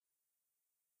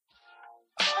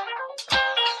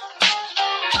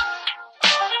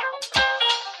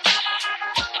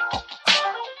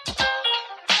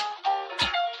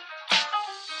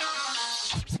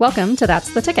Welcome to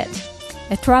That's the Ticket,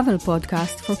 a travel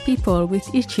podcast for people with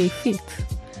itchy feet.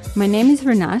 My name is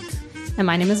Renat. And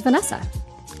my name is Vanessa.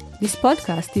 This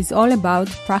podcast is all about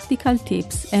practical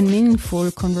tips and meaningful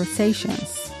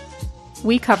conversations.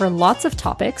 We cover lots of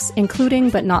topics, including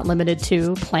but not limited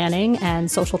to planning and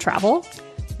social travel,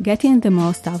 getting the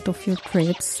most out of your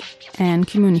trips and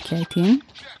communicating,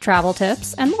 travel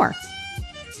tips, and more.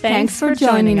 Thanks for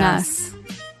joining us.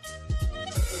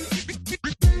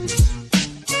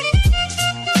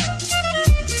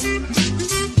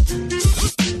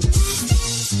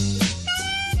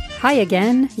 Hi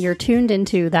again, you're tuned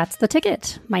into That's the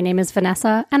Ticket. My name is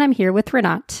Vanessa, and I'm here with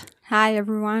Renat. Hi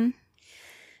everyone.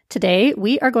 Today,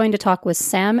 we are going to talk with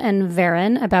Sam and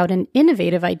Varen about an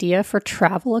innovative idea for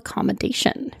travel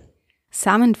accommodation.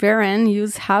 Sam and Varen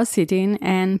use house sitting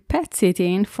and pet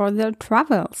sitting for their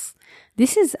travels.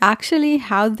 This is actually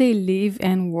how they live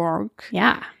and work.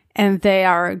 Yeah. And they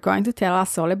are going to tell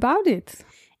us all about it.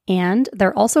 And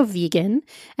they're also vegan,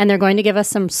 and they're going to give us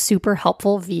some super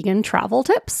helpful vegan travel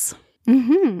tips.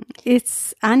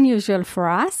 It's unusual for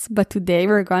us, but today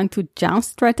we're going to jump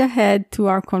straight ahead to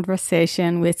our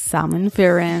conversation with Sam and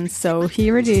Varen. So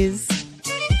here it is.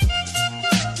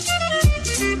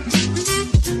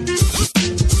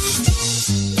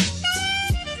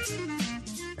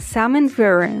 Sam and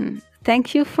Varen,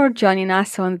 thank you for joining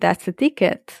us on That's the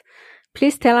Ticket.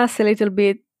 Please tell us a little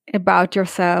bit about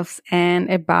yourselves and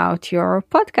about your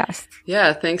podcast.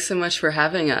 Yeah, thanks so much for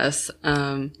having us.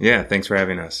 Thanks for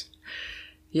having us.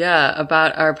 Yeah,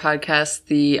 about our podcast,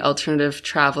 the Alternative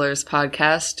Travelers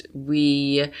Podcast,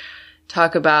 we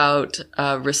talk about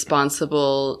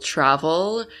responsible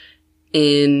travel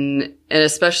and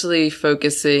especially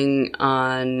focusing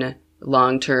on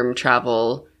long-term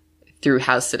travel through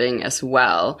house sitting as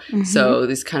well. So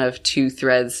these kind of two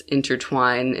threads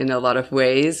intertwine in a lot of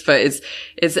ways, but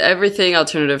it's everything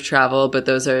alternative travel, but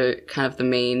those are kind of the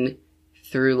main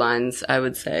through lines, I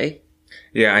would say.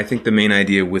 Yeah, I think the main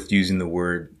idea with using the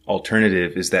word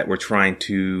alternative is that we're trying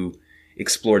to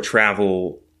explore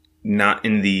travel not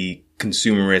in the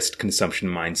consumerist consumption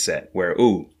mindset where,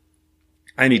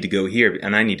 I need to go here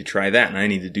and I need to try that and I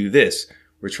need to do this.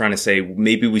 We're trying to say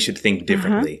maybe we should think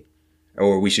differently.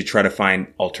 Or we should try to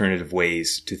find alternative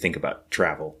ways to think about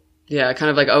travel. Yeah, kind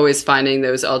of like always finding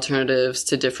those alternatives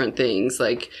to different things,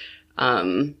 like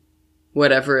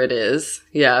whatever it is.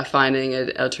 Yeah, finding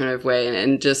an alternative way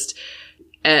and just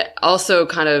also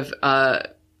kind of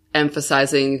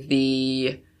emphasizing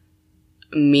the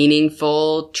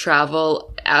meaningful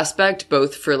travel aspect,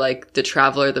 both for like the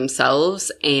traveler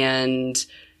themselves and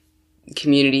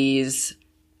communities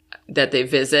that they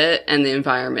visit and the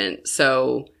environment.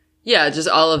 So yeah, just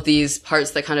all of these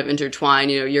parts that kind of intertwine.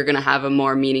 You know, you're going to have a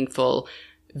more meaningful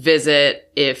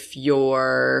visit if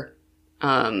you're,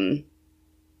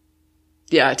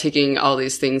 taking all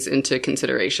these things into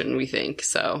consideration, we think.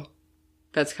 So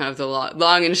that's kind of the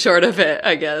long and short of it,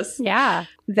 I guess. Yeah.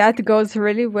 That goes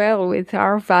really well with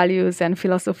our values and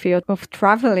philosophy of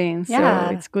traveling. So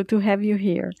it's good to have you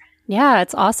here. Yeah,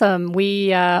 it's awesome.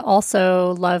 We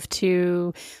also love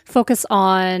to focus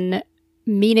on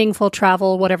meaningful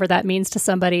travel, whatever that means to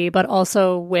somebody, but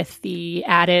also with the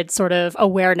added sort of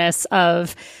awareness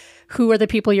of who are the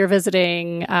people you're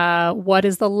visiting, what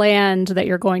is the land that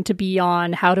you're going to be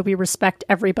on, how do we respect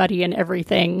everybody and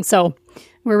everything. So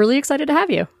we're really excited to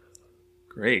have you.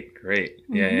 Great.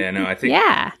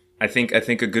 I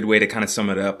think a good way to kind of sum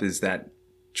it up is that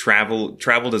travel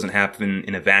doesn't happen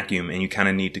in a vacuum, and you kind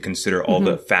of need to consider all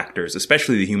the factors,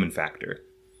 especially the human factor.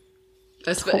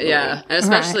 Totally. Yeah, and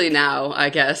especially now, I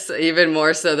guess, even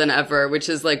more so than ever, which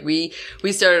is like we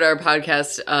started our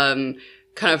podcast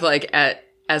kind of like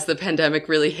as the pandemic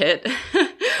really hit,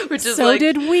 which is so like...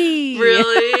 did we.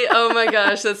 Really? Oh my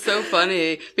gosh, that's so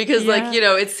funny. Because like, you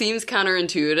know, it seems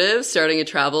counterintuitive starting a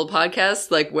travel podcast,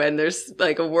 like when there's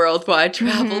like a worldwide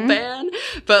travel ban.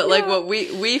 But like what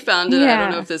we found, and I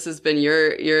don't know if this has been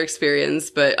your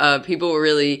experience, but people were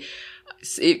really...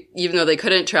 even though they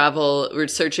couldn't travel, we're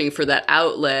searching for that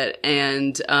outlet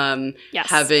and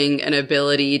having an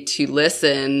ability to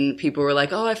listen. People were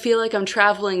like, I feel like I'm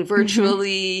traveling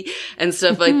virtually and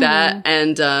stuff like that.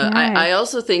 And I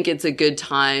also think it's a good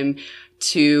time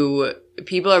to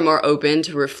people are more open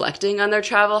to reflecting on their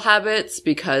travel habits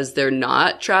because they're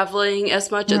not traveling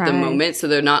as much at the moment. So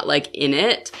they're not like in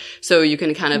it. So you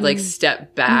can kind of like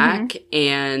step back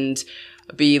and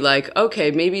be like, okay,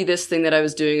 maybe this thing that I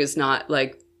was doing is not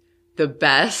like the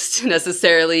best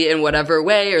necessarily in whatever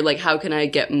way, or like how can I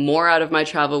get more out of my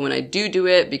travel when I do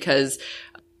it? Because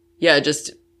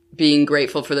just being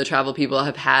grateful for the travel people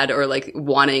have had, or like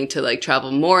wanting to like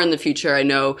travel more in the future. I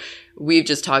know we've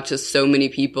just talked to so many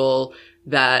people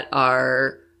that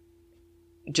are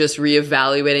just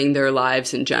reevaluating their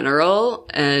lives in general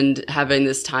and having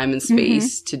this time and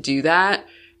space to do that,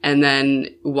 and then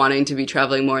wanting to be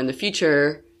traveling more in the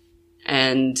future.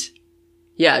 And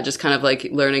yeah, just kind of like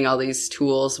learning all these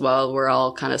tools while we're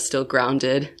all kind of still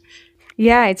grounded.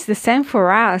 Yeah, it's the same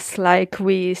for us. Like,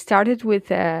 we started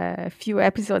with a few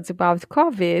episodes about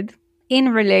COVID in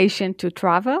relation to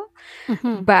travel,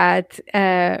 but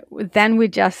then we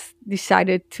just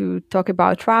decided to talk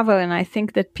about travel. And I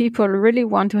think that people really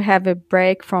want to have a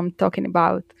break from talking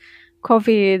about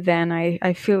COVID. And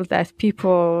I feel that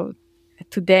people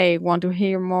today want to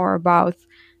hear more about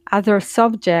other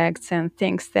subjects and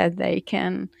things that they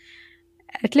can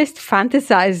at least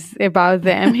fantasize about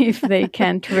them if they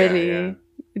can't really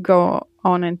go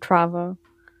on and travel.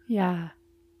 Yeah,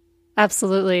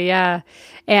 absolutely. Yeah.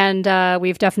 And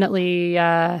we've definitely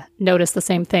noticed the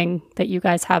same thing that you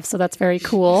guys have. So that's very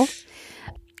cool.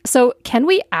 So can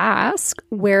we ask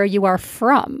where you are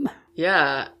from?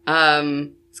 Yeah.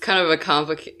 It's kind of a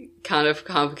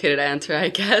complicated answer, I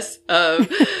guess.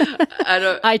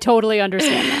 I totally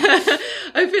understand that.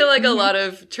 I feel like a lot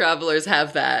of travelers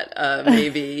have that,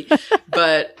 maybe.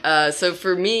 But, so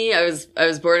for me, I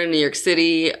was born in New York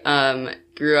City,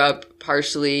 grew up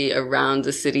partially around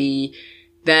the city.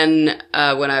 Then,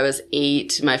 when I was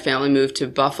 8, my family moved to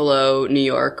Buffalo, New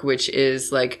York, which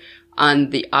is like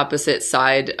on the opposite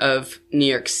side of New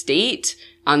York State,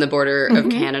 on the border of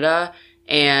Canada.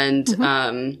 And,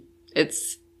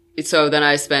 so then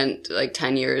I spent like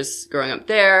 10 years growing up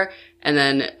there. And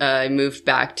then I moved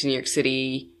back to New York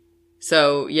City.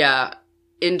 So yeah,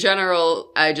 in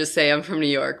general, I just say I'm from New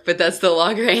York, but that's the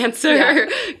longer answer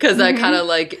because I kind of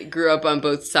like grew up on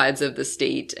both sides of the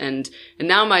state. And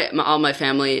now all my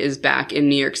family is back in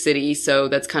New York City. So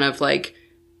that's kind of like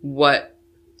what,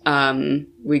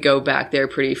 we go back there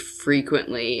pretty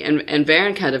frequently. And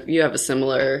Varen, you have a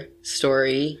similar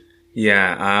story.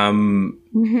 Yeah.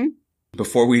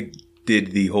 Before we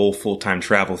did the whole full-time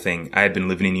travel thing, I had been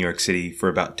living in New York City for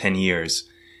about 10 years.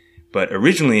 But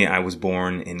originally I was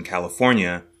born in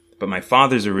California, but my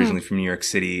father's originally from New York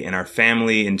City, and our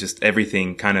family and just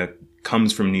everything kind of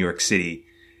comes from New York City,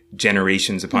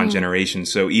 generations upon generations.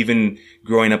 So even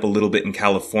growing up a little bit in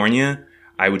California,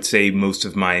 I would say most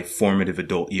of my formative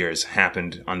adult years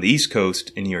happened on the East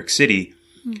Coast in New York City.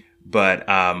 But,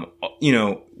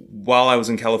 while I was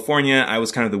in California, I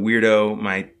was kind of the weirdo.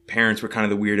 My parents were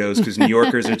kind of the weirdos because New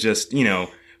Yorkers are just,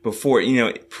 before,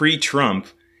 pre-Trump,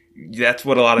 that's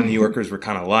what a lot of New Yorkers were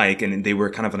kind of like. And they were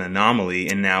kind of an anomaly.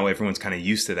 And now everyone's kind of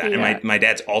used to that. Yeah. And my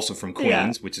dad's also from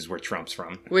Queens, which is where Trump's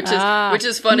from. Which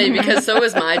is funny because so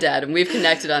is my dad. And we've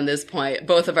connected on this point.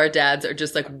 Both of our dads are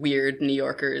just like weird New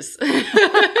Yorkers.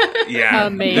 Yeah.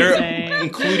 Amazing.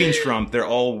 Including Trump, they're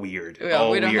all weird. Yeah,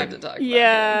 all we don't weird. have to talk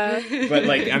about him. But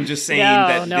I'm just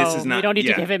saying this is not... we don't need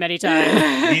to give him any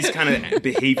time. These kind of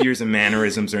behaviors and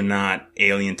mannerisms are not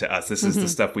alien to us. This is the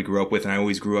stuff we grew up with. And I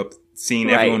always grew up seeing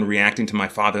everyone reacting to my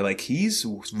father like he's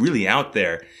really out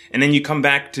there. And then you come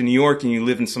back to New York and you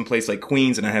live in some place like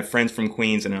Queens, and I have friends from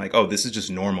Queens, and they're like, oh, this is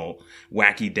just normal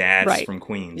wacky dads from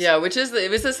Queens. Yeah, it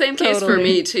was the same case for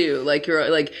me too. Like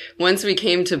once we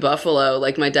came to Buffalo,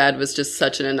 like my dad was just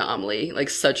such an anomaly, like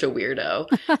such a weirdo.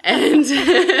 And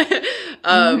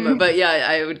but yeah,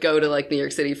 I would go to like New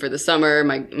York City for the summer.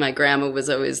 My grandma was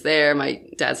always there. My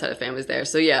dad's side of the family was there.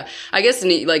 So yeah, I guess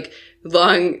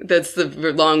that's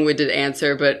the long-winded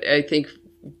answer, but I think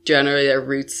generally our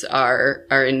roots are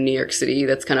in New York City.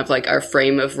 That's kind of like our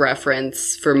frame of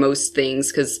reference for most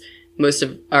things, because most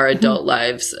of our adult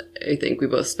lives, I think we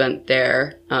both spent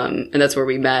there. And that's where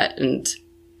we met and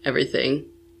everything.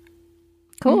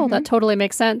 Cool. That totally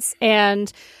makes sense.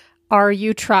 And are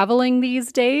you traveling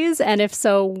these days? And if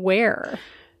so, where?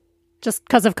 Just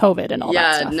because of COVID and all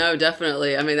that stuff. Yeah, no,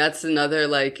 definitely. I mean, that's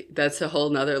a whole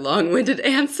nother long-winded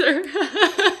answer.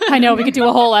 I know, we could do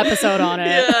a whole episode on it.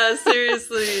 Yeah,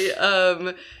 seriously.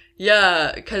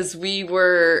 Yeah, because we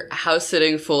were house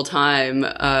sitting full time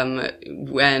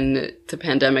when the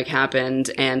pandemic happened,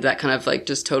 and that kind of like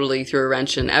just totally threw a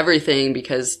wrench in everything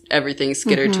because everything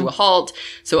skittered to a halt.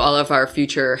 So all of our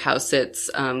future house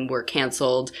sits were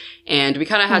canceled, and we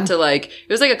kind of had to it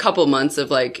was like a couple months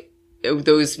of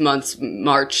those months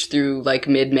March through like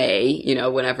mid-May,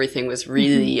 when everything was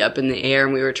really up in the air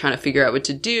and we were trying to figure out what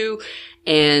to do.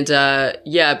 And,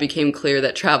 it became clear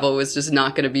that travel was just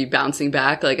not going to be bouncing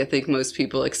back like I think most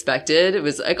people expected. It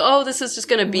was like, oh, this is just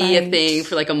going to be a thing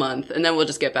for like a month and then we'll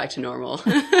just get back to normal.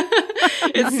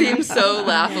 It seems so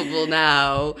laughable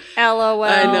now. LOL.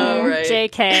 I know, right?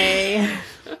 JK.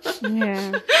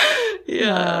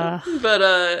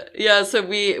 But, so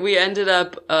we ended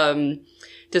up,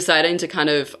 deciding to kind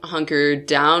of hunker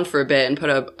down for a bit and put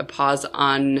a pause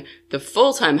on the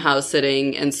full-time house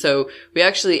sitting. And so we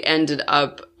actually ended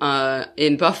up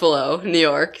in Buffalo, New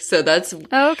York. So that's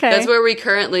where we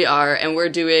currently are. And we're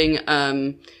doing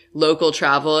local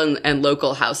travel and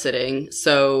local house sitting.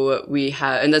 So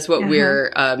and that's what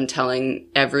we're telling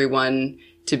everyone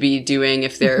to be doing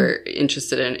if they're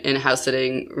interested in house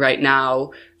sitting right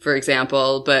now, for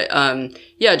example. But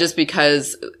just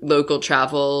because local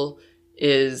travel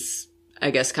is,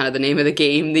 I guess, kind of the name of the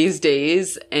game these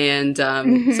days. And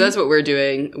so that's what we're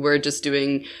doing. We're just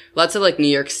doing lots of like New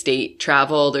York State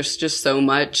travel. There's just so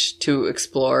much to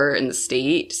explore in the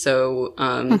state. So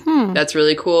that's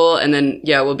really cool. And then,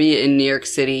 we'll be in New York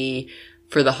City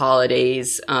for the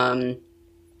holidays and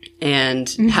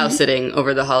house sitting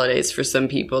over the holidays for some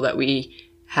people that we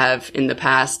have in the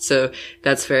past. So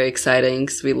that's very exciting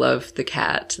because we love the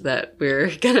cat that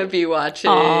we're going to be watching.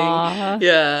 Aww.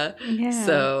 Yeah.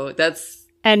 So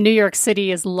and New York City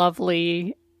is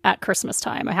lovely at Christmas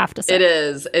time, I have to say. It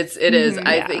is. It is.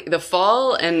 I think the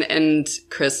fall and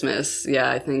Christmas,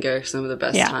 I think are some of the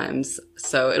best times.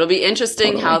 So it'll be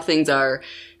interesting how things are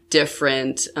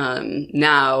different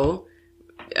now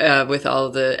with all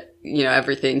the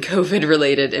everything COVID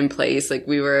related in place. Like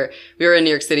we were in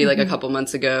New York City like a couple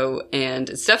months ago and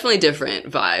it's definitely different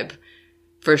vibe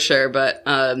for sure. But,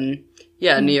 New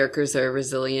Yorkers are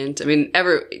resilient. I mean,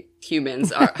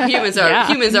 humans are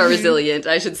resilient,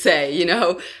 I should say,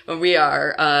 we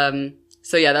are.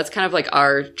 That's kind of like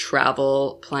our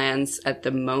travel plans at the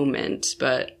moment,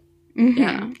 but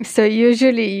So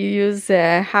usually you use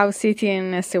house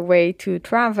sitting as a way to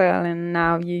travel and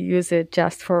now you use it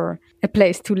just for a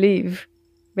place to live,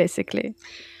 basically.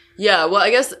 Yeah, well, I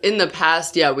guess in the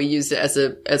past, we used it as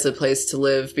a place to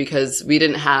live because we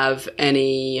didn't have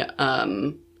any,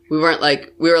 we were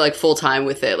like full time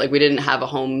with it. Like we didn't have a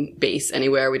home base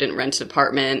anywhere. We didn't rent an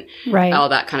apartment, right? All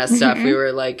that kind of stuff. We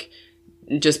were like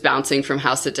just bouncing from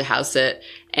house sit to house sit.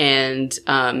 And,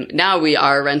 now we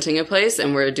are renting a place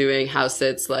and we're doing house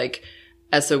sits like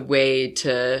as a way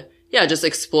to, just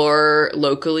explore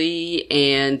locally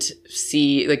and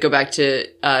see, like go back to,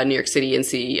 New York City and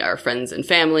see our friends and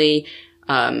family,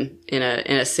 in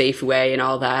a safe way and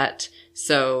all that.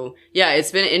 So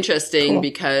it's been interesting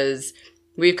because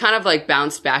we've kind of like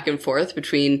bounced back and forth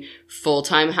between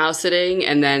full-time house sitting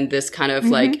and then this kind of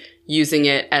like using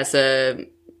it as a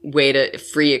way to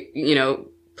free,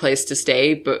 place to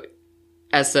stay, but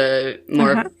as a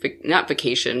more not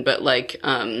vacation, but like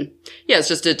it's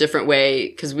just a different way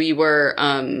because we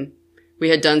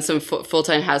had done some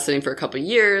full-time house sitting for a couple of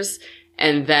years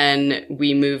and then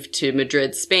we moved to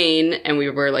Madrid, Spain, and we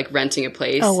were like renting a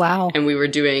place. Oh wow. And we were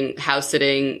doing house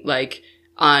sitting like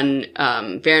on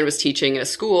Baron was teaching at a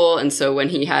school, and so when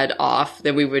he had off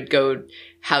then we would go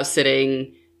house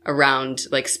sitting around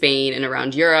like Spain and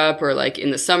around Europe, or like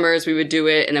in the summers we would do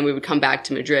it, and then we would come back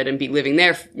to Madrid and be living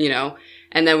there,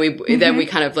 and then we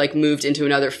kind of like moved into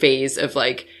another phase of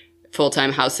like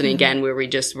full-time house sitting again, where we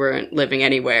just weren't living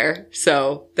anywhere.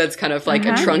 So that's kind of like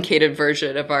a truncated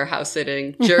version of our house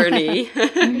sitting journey.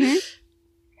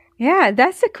 Yeah,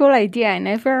 that's a cool idea. I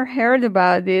never heard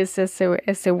about this as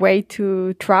a way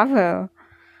to travel.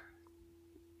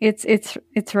 It's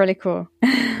really cool.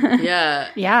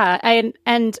 Yeah.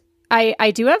 And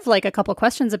I do have like a couple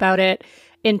questions about it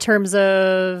in terms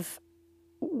of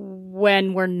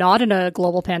when we're not in a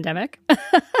global pandemic.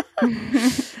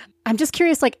 I'm just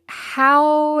curious, like,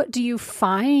 how do you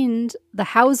find the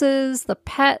houses, the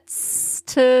pets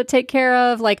to take care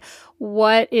of? Like,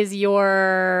 what is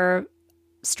your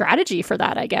strategy for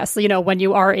that, I guess, when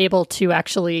you are able to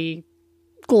actually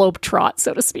globetrot,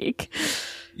 so to speak?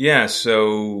 Yeah,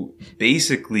 so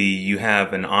basically you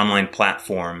have an online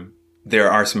platform.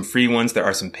 There are some free ones, there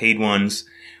are some paid ones.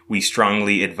 We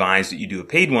strongly advise that you do a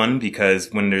paid one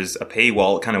because when there's a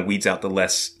paywall, it kind of weeds out the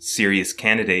less serious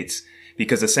candidates.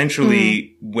 Because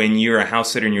essentially, when you're a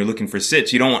house sitter and you're looking for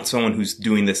sits, you don't want someone who's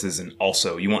doing this as an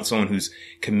also. You want someone who's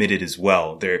committed as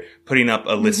well. They're putting up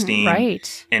a listing.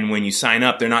 Right. And when you sign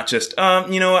up, they're not just,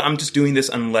 you know what, I'm just doing this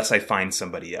unless I find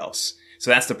somebody else. So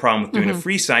that's the problem with doing a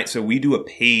free site. So we do a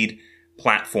paid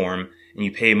platform and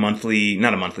you pay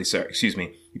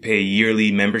you pay a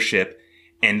yearly membership.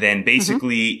 And then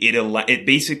basically it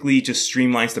basically just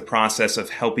streamlines the process of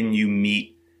helping you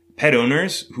meet pet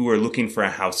owners who are looking for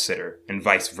a house sitter and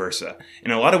vice versa.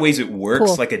 In a lot of ways, it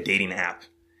works like a dating app.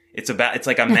 It's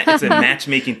like it's a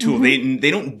matchmaking tool. They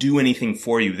don't do anything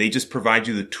for you. They just provide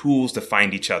you the tools to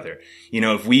find each other. You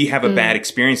know, if we have a bad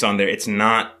experience on there, it's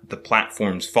not the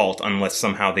platform's fault unless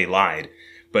somehow they lied.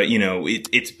 But, you know,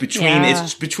 it's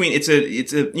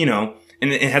a, you know,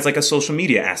 and it has like a social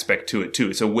media aspect to it too.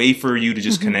 It's a way for you to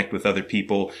just connect with other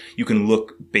people. You can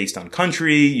look based on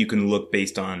country. You can look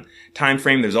based on time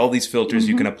frame. There's all these filters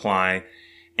you can apply.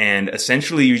 And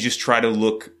essentially you just try to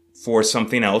look for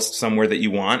something else somewhere that you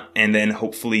want, and then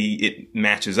hopefully it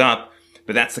matches up.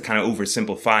 But that's to kind of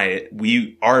oversimplify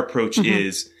it. Our approach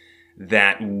is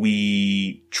that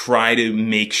we try to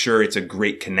make sure it's a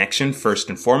great connection first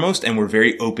and foremost, and we're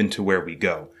very open to where we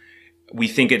go. We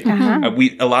think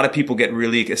a lot of people get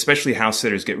really, especially house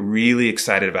sitters, get really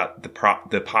excited about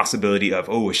the possibility of,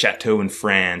 a chateau in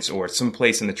France or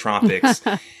someplace in the tropics.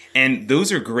 And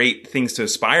those are great things to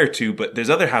aspire to, but there's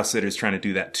other house sitters trying to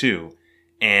do that too.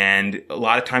 And a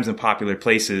lot of times in popular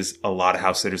places, a lot of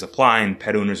house sitters apply and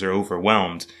pet owners are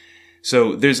overwhelmed.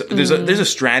 So there's a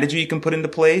strategy you can put into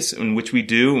place, in which we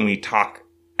do, and we talk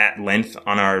at length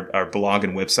on our blog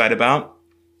and website about.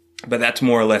 But that's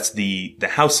more or less the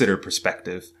house sitter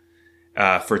perspective,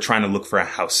 for trying to look for a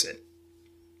house sit.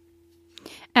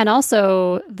 And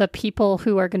also the people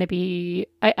who are going to be,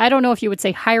 I don't know if you would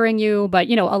say hiring you, but,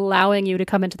 you know, allowing you to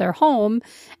come into their home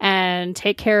and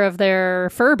take care of their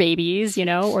fur babies, you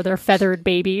know, or their feathered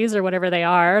babies or whatever they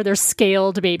are, their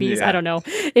scaled babies. Yeah. I don't know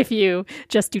if you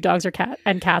just do dogs or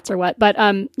cats or what. But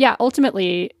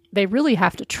ultimately, they really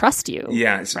have to trust you.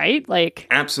 Yeah. Right? Like,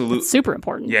 absolutely. It's super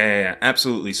important. Yeah,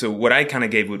 absolutely. So what I kind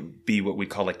of gave would be what we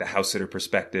call like the house sitter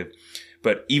perspective.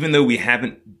 But even though we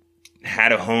haven't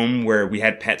had a home where we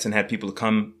had pets and had people to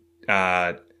come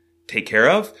take care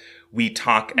of, we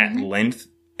talk at length,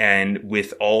 and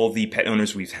with all the pet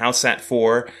owners we've house sat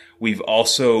for, we've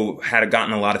also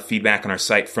gotten a lot of feedback on our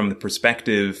site from the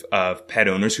perspective of pet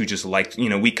owners who just like, you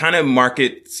know, we kind of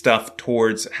market stuff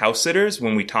towards house sitters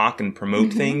when we talk and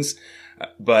promote things.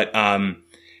 But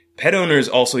pet owners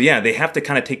also, they have to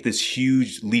kind of take this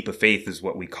huge leap of faith is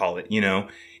what we call it, you know.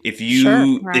 If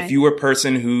you are a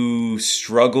person who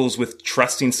struggles with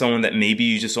trusting someone that maybe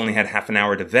you just only had half an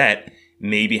hour to vet,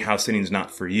 maybe house sitting is not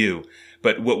for you.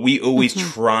 But what we always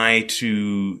try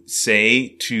to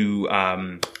say to,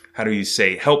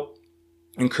 help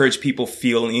encourage people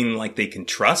feeling like they can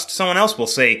trust someone else, we'll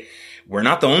say, we're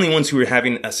not the only ones who are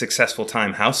having a successful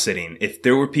time house sitting. If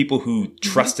there were people who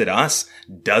trusted us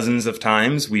dozens of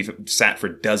times, we've sat for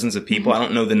dozens of people. I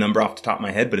don't know the number off the top of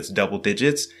my head, but it's double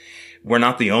digits. We're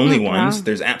not the only ones. Wow.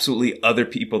 There's absolutely other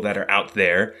people that are out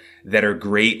there that are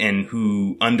great and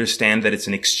who understand that it's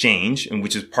an exchange, and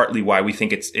which is partly why we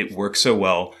think it works so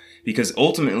well. Because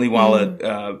ultimately, while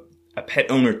a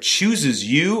pet owner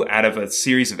chooses you out of a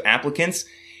series of applicants,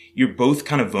 you're both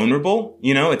kind of vulnerable.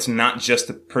 You know, it's not just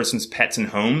the person's pets and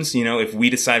homes. You know, if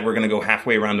we decide we're going to go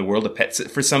halfway around the world to pet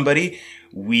sit for somebody,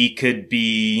 we could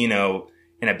be, you know,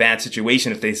 in a bad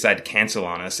situation if they decide to cancel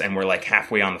on us and we're like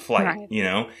halfway on the flight, you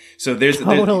know? So there's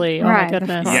totally. Oh my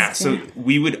goodness. Yeah. So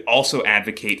we would also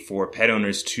advocate for pet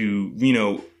owners to, you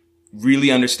know, really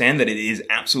understand that it is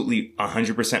absolutely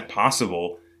 100%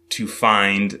 possible to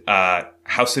find,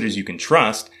 house sitters you can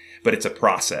trust, but it's a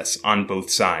process on both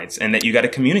sides, and that you got to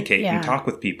communicate and talk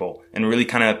with people and really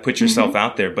kind of put yourself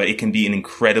out there. But it can be an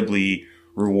incredibly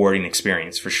rewarding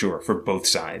experience for sure, for both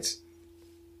sides.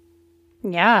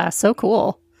 Yeah, so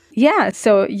cool. Yeah,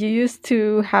 so you used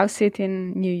to house sit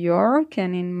in New York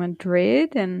and in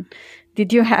Madrid, and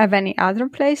did you have any other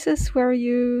places where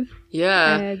you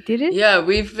did it? Yeah,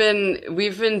 we've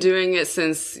been doing it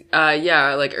since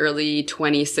like early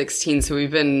 2016. So we've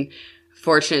been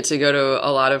fortunate to go to a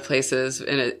lot of places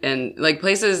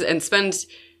and spend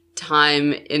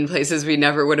time in places we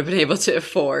never would have been able to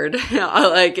afford,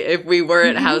 like if we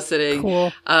weren't house sitting.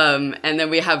 Cool. And then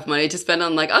we have money to spend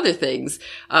on like other things,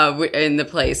 in the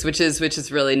place, which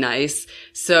is really nice.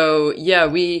 So yeah,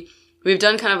 we've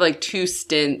done kind of like 2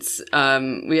 stints.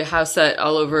 We house sat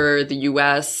all over the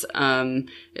US, a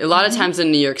lot of times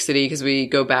in New York City, because we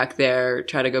try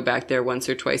to go back there once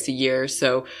or twice a year.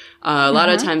 So, a lot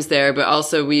of times there, but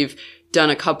also we've done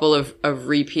a couple of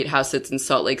repeat house sits in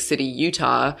Salt Lake City,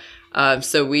 Utah.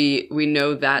 So we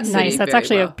know that city nice. That's very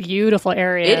actually well. a beautiful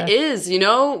area. It is,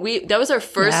 that was our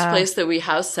first place that we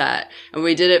house sat, and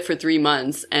we did it for 3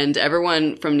 months, and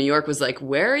everyone from New York was like,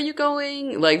 where are you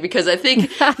going? Like, because I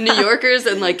think New Yorkers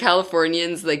and like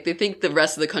Californians, like they think the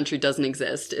rest of the country doesn't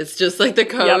exist. It's just like the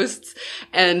coasts. Yep.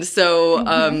 And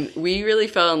so, we really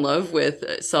fell in love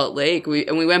with Salt Lake.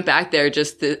 We went back there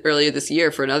just earlier this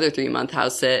year for another 3-month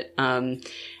house sit.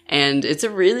 And it's a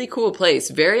really cool place,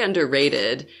 very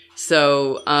underrated.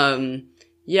 So,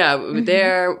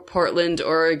 there, Portland,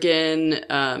 Oregon,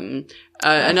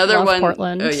 another one.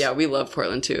 Portland. Oh yeah, we love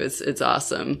Portland too. It's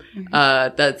awesome.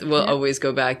 We'll always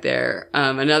go back there.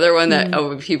 Another one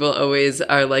that people always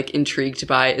are like intrigued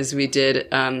by is we did,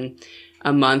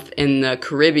 a month in the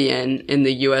Caribbean in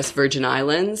the U.S. Virgin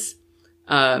Islands.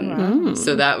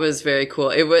 So that was very cool.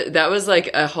 That was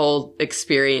like a whole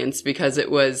experience because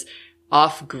it was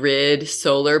off-grid,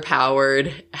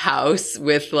 solar-powered house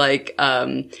with like,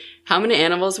 how many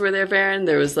animals were there, Baron?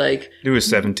 There was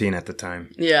 17 at the time.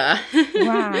 Yeah.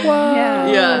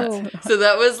 Wow. Yeah. So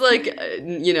that was like,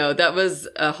 that was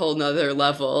a whole nother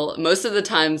level. Most of the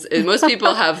times, most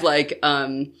people have like,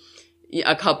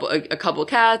 a couple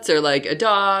cats or like a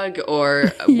dog,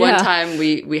 or one time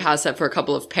we house sat for a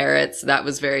couple of parrots. That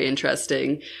was very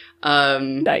interesting.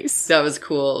 Nice. That was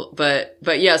cool. But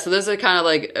yeah, so those are kind of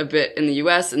like a bit in the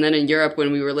US. And then in Europe,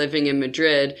 when we were living in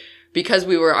Madrid, because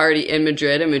we were already in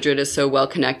Madrid and Madrid is so well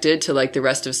connected to like the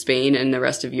rest of Spain and the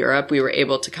rest of Europe, we were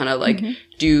able to kind of like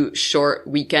do short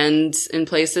weekends in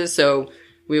places. So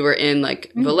we were in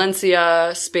like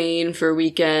Valencia, Spain for a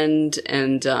weekend,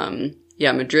 and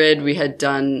Madrid we had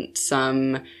done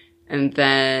some, and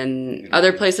then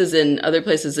other places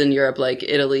in Europe like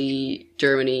Italy,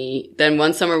 Germany. Then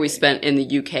one summer we spent in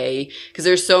the UK because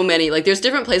there's so many, like there's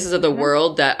different places of the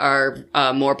world that are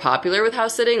more popular with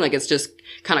house sitting. Like it's just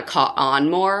kind of caught on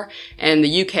more. And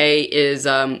the UK is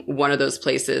one of those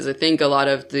places. I think a lot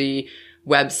of the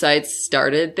websites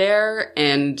started there,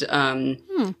 and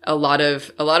a lot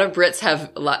of Brits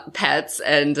have pets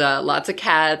and lots of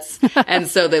cats, and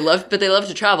so they love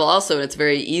to travel also, and it's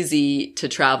very easy to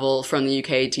travel from the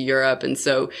UK to Europe, and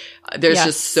so there's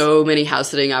just so many house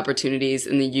sitting opportunities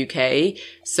in the UK.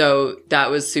 So that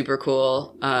was super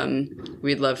cool.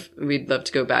 We'd love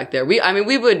to go back there.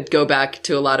 We would go back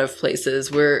to a lot of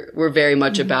places. We're very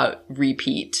much about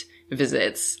repeat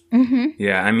visits.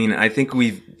 Yeah, I mean, I think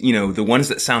we've, the ones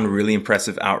that sound really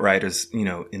impressive outright is,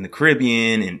 in the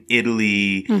Caribbean, in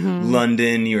Italy,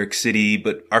 London, New York City.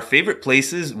 But our favorite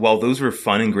places, while those were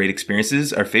fun and great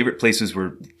experiences, our favorite places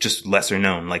were just lesser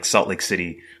known, like Salt Lake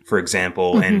City, for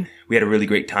example. And we had a really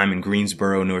great time in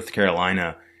Greensboro, North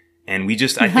Carolina. And we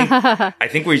just, I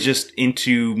think we're just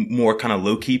into more kind of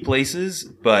low key places,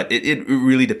 but it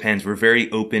really depends. We're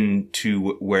very open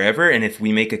to wherever. And if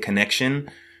we make a connection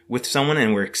with someone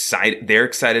and they're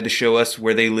excited to show us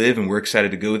where they live and we're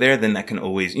excited to go there, then that can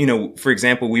always, for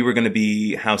example, we were going to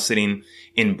be house sitting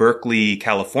in Berkeley,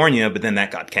 California, but then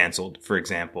that got canceled, for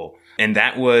example. And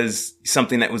that was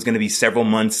something that was going to be several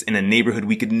months in a neighborhood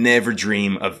we could never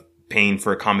dream of paying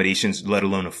for accommodations, let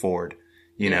alone afford.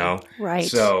 Right.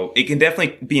 So it can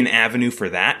definitely be an avenue for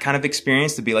that kind of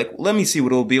experience, to be like, let me see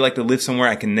what it'll be like to live somewhere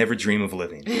I can never dream of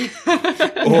living.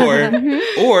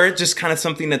 or just kind of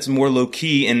something that's more low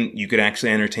key and you could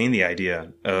actually entertain the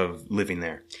idea of living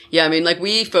there. Yeah. I mean, like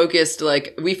we focused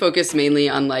mainly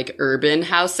on like urban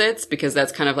house sits because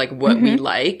that's kind of like what we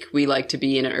like. We like to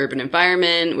be in an urban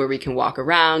environment where we can walk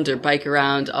around or bike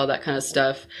around, all that kind of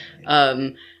stuff.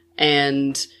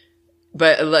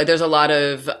 But like, there's a lot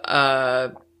of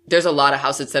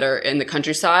houses that are in the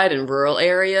countryside and rural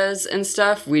areas and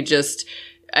stuff. We just,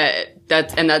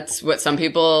 that's what some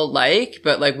people like,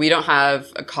 but like we don't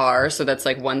have a car. So that's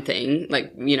like one thing,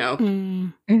 like,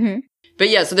 but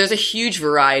yeah, so there's a huge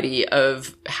variety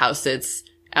of house sits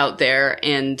out there,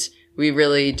 and we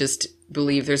really just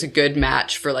believe there's a good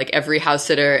match for like every house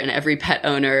sitter and every pet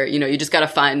owner. You just got to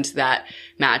find that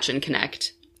match and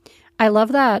connect. I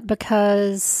love that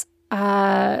because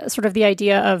sort of the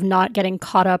idea of not getting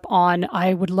caught up on,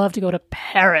 I would love to go to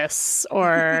Paris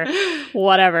or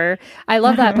whatever. I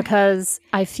love that because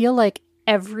I feel like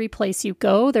every place you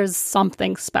go, there's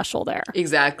something special there.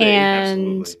 Exactly.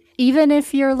 And Absolutely. Even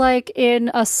if you're like in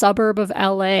a suburb of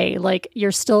LA, like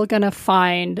you're still going to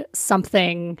find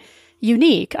something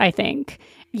unique, I think.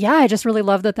 Yeah, I just really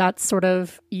love that that's sort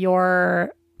of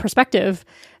your perspective,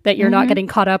 that you're not getting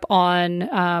caught up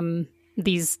on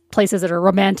these places that are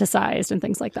romanticized and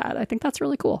things like that. I think that's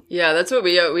really cool. Yeah, that's what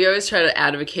we always try to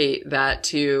advocate that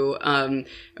too.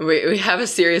 We have a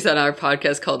series on our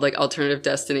podcast called like Alternative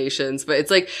Destinations, but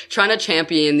it's like trying to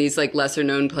champion these like lesser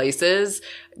known places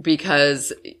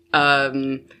because,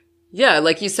 yeah,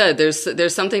 like you said,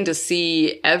 there's something to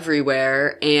see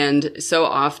everywhere. And so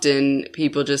often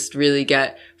people just really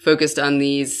get focused on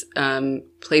these,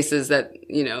 places that,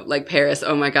 you know, like Paris.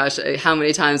 Oh my gosh. How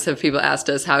many times have people asked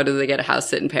us, how do they get a house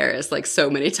sit in Paris? Like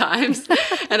so many times.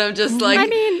 And I'm just like, I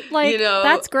mean, like, you know,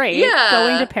 that's great. Yeah.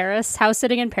 Going to Paris, house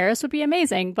sitting in Paris would be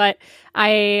amazing. But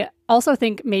I also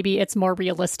think maybe it's more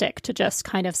realistic to just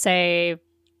kind of say,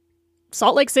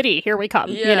 Salt Lake City, here we come.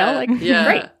 Yeah. You know, like, yeah.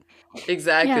 great.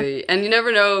 Exactly. Yeah. And you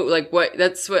never know, like,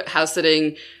 that's what house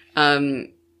sitting,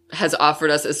 has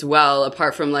offered us as well,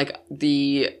 apart from like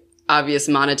the obvious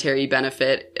monetary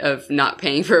benefit of not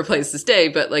paying for a place to stay.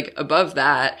 But like above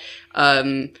that,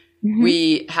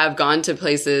 we have gone to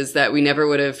places that we never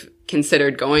would have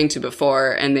considered going to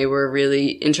before, and they were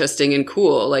really interesting and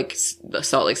cool, like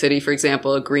Salt Lake City, for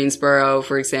example, Greensboro,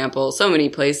 for example, so many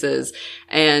places.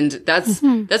 And that's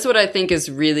what I think is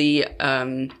really,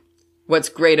 what's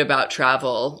great about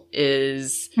travel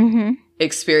is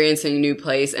experiencing a new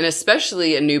place, and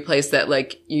especially a new place that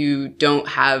like you don't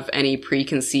have any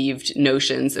preconceived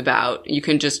notions about. You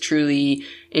can just truly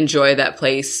enjoy that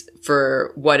place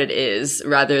for what it is,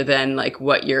 rather than like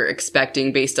what you're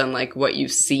expecting based on like what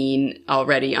you've seen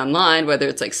already online, whether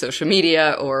it's like social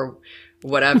media or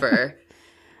whatever.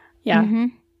 Yeah.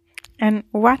 And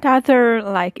what other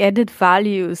like added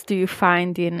values do you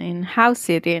find in house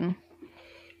sitting?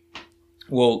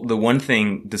 Well, the one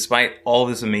thing, despite all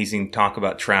this amazing talk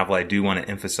about travel, I do want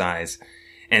to emphasize,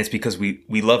 and it's because we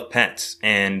love pets,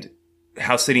 and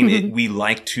house sitting, we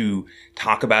like to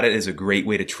talk about it as a great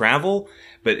way to travel,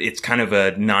 but it's kind of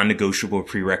a non-negotiable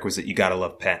prerequisite. You gotta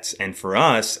love pets. And for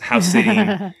us, house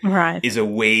sitting is a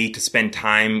way to spend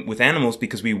time with animals,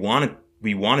 because we want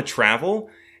to travel,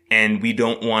 and we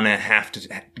don't want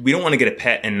to get a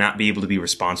pet and not be able to be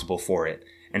responsible for it.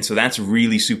 And so that's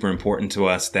really super important to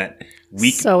us, that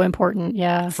so important.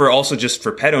 Yeah. Just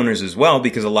for pet owners as well,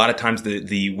 because a lot of times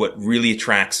what really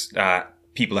attracts,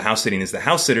 people to house sitting is the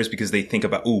house sitters, because they think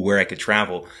about, where I could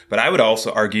travel. But I would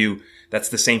also argue that's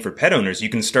the same for pet owners. You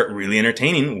can start really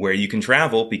entertaining where you can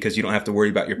travel, because you don't have to worry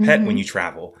about your pet when you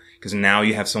travel, because now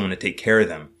you have someone to take care of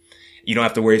them. You don't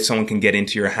have to worry if someone can get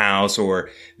into your house,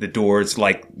 or the door's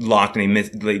like locked and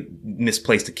they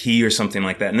misplaced a key or something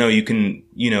like that. No, you can,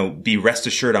 be rest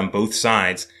assured on both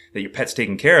sides that your pet's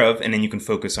taken care of, and then you can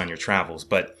focus on your travels.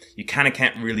 But you kind of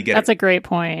can't really get... That's a great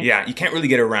point. Yeah, you can't really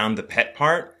get around the pet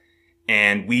part.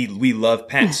 And we love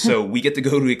pets. So we get to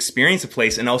go to experience a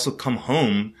place and also come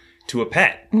home to a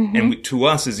pet. And to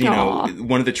us is,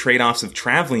 one of the trade-offs of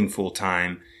traveling full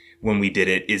time when we did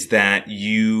it is that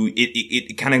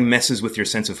it kind of messes with your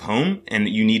sense of home, and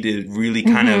you need to really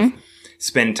kind of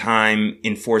spend time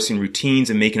enforcing routines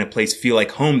and making a place feel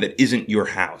like home that isn't your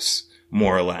house,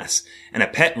 more or less. And a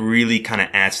pet really kind of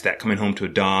adds to that. Coming home to a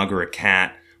dog or a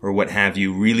cat or what have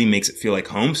you really makes it feel like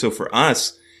home. So for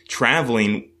us,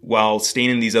 traveling while staying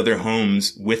in these other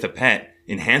homes with a pet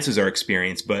enhances our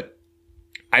experience. But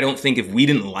I don't think, if we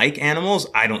didn't like animals,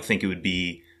 I don't think it would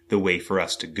be the way for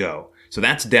us to go. So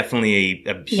that's definitely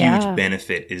a huge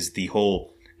benefit, is the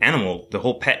whole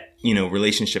pet,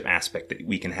 relationship aspect that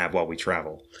we can have while we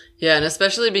travel. Yeah. And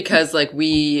especially because like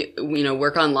we,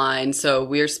 work online. So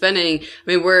we're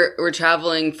we're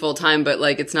traveling full time, but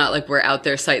like, it's not like we're out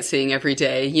there sightseeing every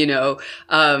day,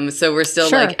 so we're still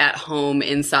like at home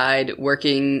inside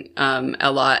working,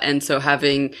 a lot. And so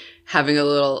having a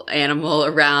little animal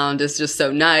around is just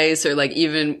so nice. Or like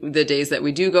even the days that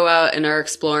we do go out and are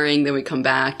exploring, then we come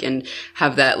back and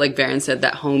have that, like Varen said,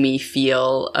 that homey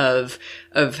feel of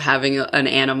having an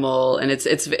animal. And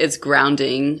it's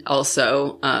grounding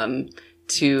also,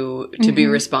 to be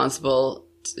responsible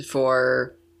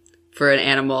for an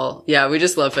animal. Yeah. We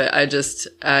just love it.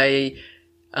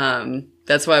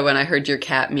 That's why when I heard your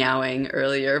cat meowing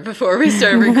earlier before we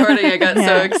started recording, I got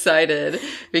so excited,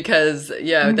 because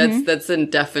that's a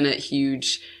definite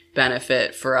huge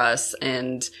benefit for us.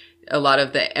 And a lot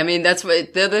of that's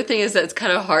what the other thing is, that it's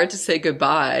kind of hard to say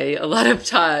goodbye a lot of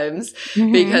times,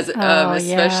 because,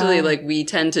 especially like we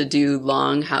tend to do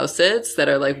long house sits that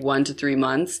are like 1 to 3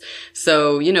 months.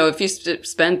 So, if you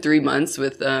spend 3 months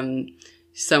with,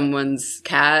 someone's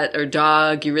cat or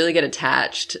dog, you really get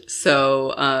attached.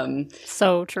 So,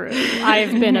 so true.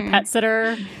 I've been a pet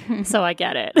sitter, so I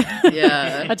get it.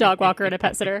 Yeah. A dog walker and a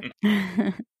pet sitter.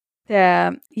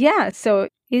 So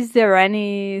is there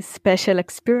any special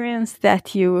experience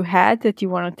that you had that you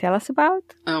want to tell us about?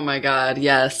 Oh my God.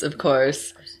 Yes, of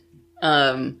course.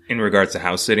 In regards to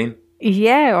house sitting?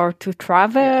 Yeah, or to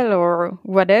travel or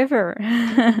whatever.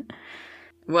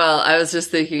 Well, I was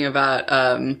just thinking about,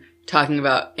 talking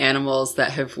about animals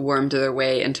that have wormed their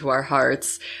way into our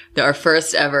hearts. Our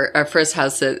first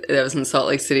house that was in Salt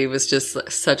Lake City was just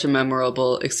such a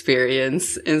memorable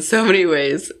experience in so many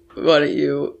ways. Why don't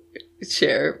you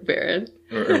share, Baron?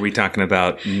 Or are we talking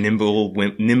about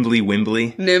Nimbly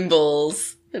Wimbly?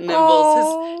 Nimbles.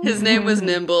 Oh. His name was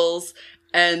Nimbles.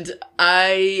 And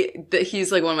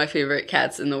he's like one of my favorite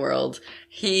cats in the world.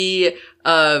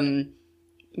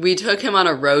 We took him on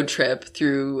a road trip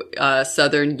through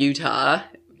southern Utah,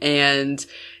 and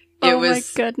it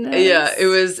was, my goodness. Yeah, it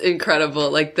was incredible.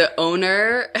 Like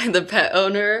the pet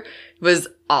owner was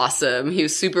awesome. He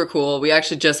was super cool. We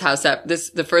actually just house sat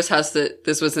the first house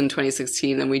this was in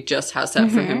 2016, and we just house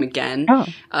sat for him again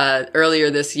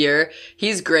earlier this year.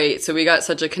 He's great. So we got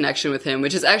such a connection with him,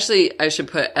 which is actually, I should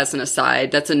put as an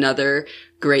aside, that's another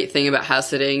great thing about house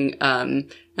sitting.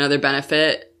 Another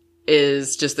benefit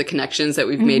is just the connections that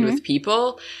we've made with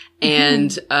people.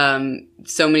 And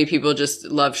so many people just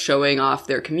love showing off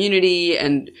their community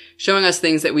and showing us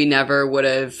things that we never would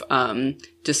have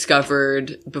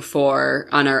discovered before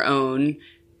on our own.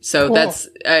 So cool. That's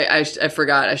I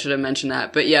forgot, I should have mentioned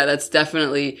that. But yeah, that's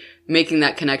definitely making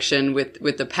that connection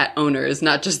with the pet owners,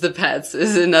 not just the pets,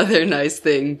 is another nice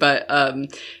thing. But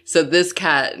so this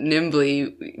cat,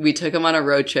 Nimbly, we took him on a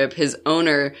road trip. His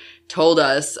owner told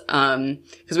us,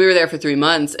 because we were there for 3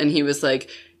 months, and he was like,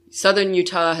 Southern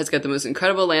Utah has got the most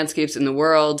incredible landscapes in the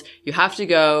world. You have to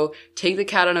go take the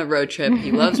cat on a road trip.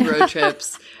 He loves road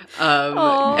trips.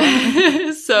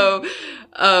 So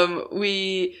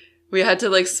we had to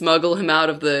like smuggle him out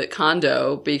of the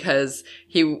condo because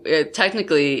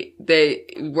technically they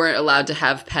weren't allowed to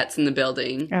have pets in the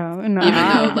building. Oh,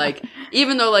 no.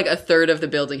 Even though like a third of the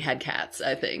building had cats,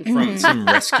 I think. From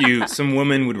some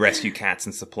woman would rescue cats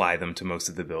and supply them to most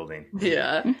of the building.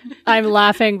 Yeah. I'm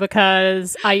laughing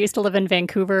because I used to live in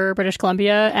Vancouver, British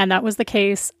Columbia, and that was the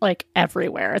case like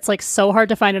everywhere. It's like so hard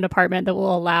to find an apartment that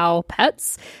will allow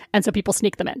pets, and so people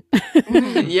sneak them in.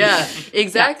 Yeah,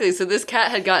 exactly. Yeah. So this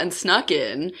cat had gotten snuck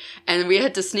in, and we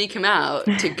had to sneak him out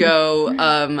to go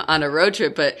on a road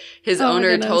trip. But his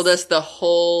owner told us the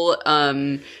whole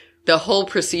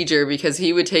procedure, because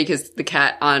he would take the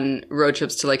cat on road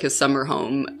trips to like his summer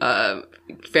home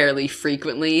fairly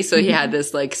frequently. So he had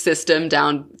this like system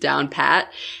down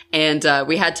pat, and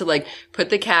we had to like put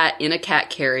the cat in a cat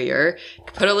carrier,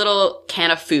 put a little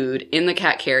can of food in the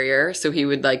cat carrier so he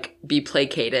would like be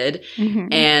placated,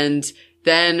 and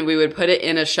then we would put it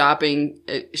in a shopping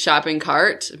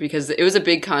cart, because it was a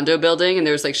big condo building and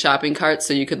there was like shopping carts,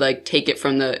 so you could like take it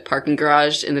from the parking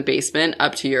garage in the basement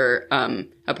up to your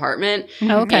apartment.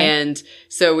 Okay. And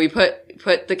so we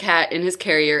put the cat in his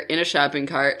carrier in a shopping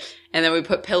cart, and then we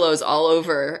put pillows all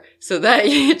over so that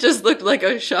it just looked like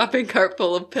a shopping cart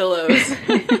full of pillows.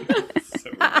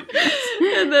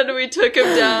 And then we took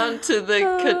him down to the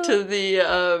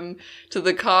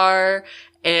car.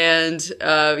 And,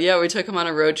 we took him on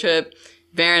a road trip.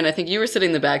 Baron, I think you were sitting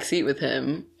in the back seat with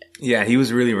him. Yeah, he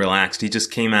was really relaxed. He just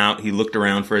came out. He looked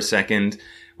around for a second.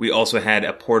 We also had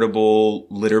a portable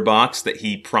litter box that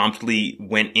he promptly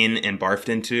went in and barfed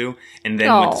into, and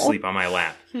then went to sleep on my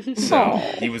lap. So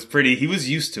he was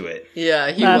used to it. Yeah,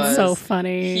 he was. That's so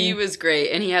funny. He was great.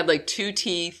 And he had like 2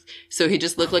 teeth, so he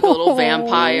just looked like a little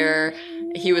vampire.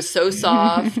 He was so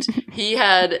soft. He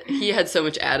had so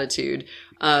much attitude.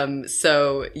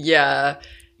 So yeah,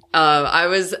 I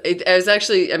was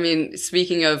actually, I mean,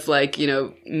 speaking of like, you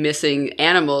know, missing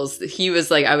animals, he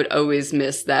was like, I would always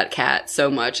miss that cat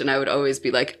so much. And I would always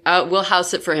be like, we'll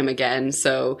house it for him again.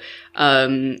 So,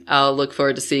 I'll look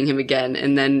forward to seeing him again.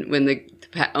 And then when the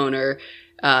pet owner,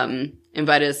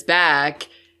 invited us back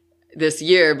this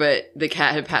year, but the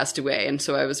cat had passed away, and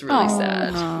so I was really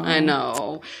sad. No. I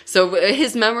know. So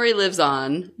his memory lives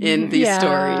on in these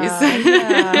stories.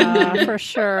 Yeah, for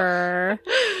sure.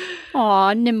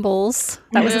 Aw, Nimbles.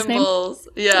 That was his name? Nimbles.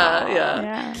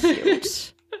 Yeah.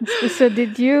 Cute. So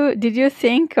did you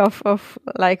think of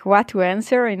like what to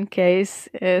answer in case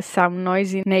some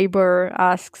noisy neighbor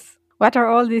asks, what are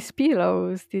all these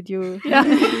pillows? Did you you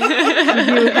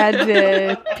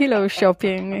had pillow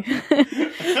shopping?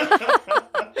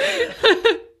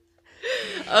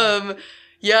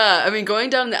 Yeah, I mean, going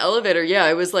down the elevator,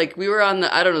 I was like, we were on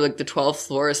the, I don't know, like the 12th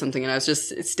floor or something, and I was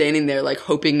just standing there, like,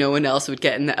 hoping no one else would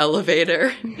get in the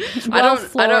elevator. 12th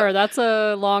floor, that's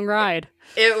a long ride.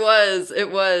 It was.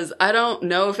 I don't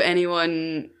know if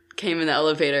anyone came in the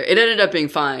elevator. It ended up being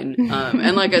fine.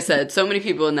 And like I said, so many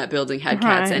people in that building had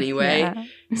cats anyway. Yeah.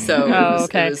 So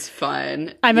it was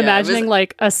fun. I'm imagining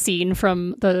like a scene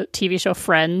from the TV show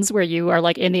Friends where you are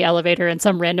like in the elevator and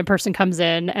some random person comes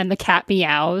in and the cat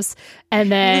meows and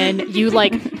then you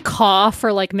like cough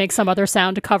or like make some other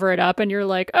sound to cover it up and you're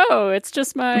like, oh, it's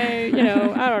just my, you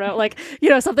know, I don't know, like, you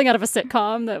know, something out of a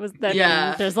sitcom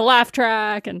there's the laugh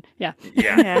track and Yeah,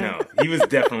 no, he was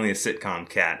definitely a sitcom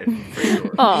cat for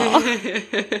sure.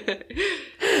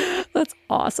 That's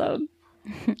awesome.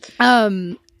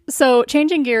 So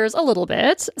changing gears a little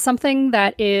bit, something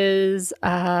that is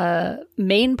a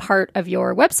main part of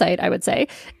your website, I would say,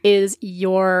 is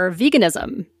your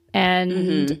veganism.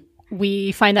 And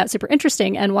we find that super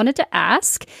interesting and wanted to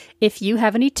ask if you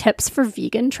have any tips for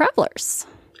vegan travelers.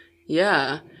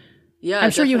 Yeah,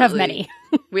 I'm sure you have many.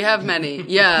 We have many,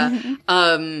 yeah.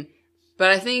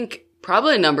 But I think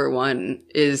probably number one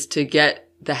is to get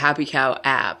the Happy Cow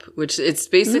app, which it's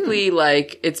basically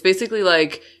like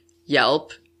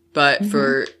Yelp, but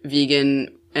for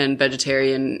vegan and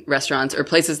vegetarian restaurants or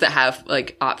places that have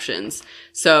like options.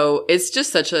 So it's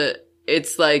just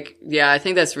it's like, I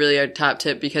think that's really our top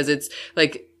tip because it's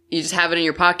like, you just have it in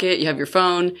your pocket, you have your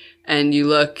phone and you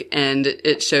look and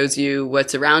it shows you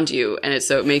what's around you. And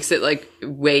so it makes it like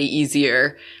way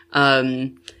easier.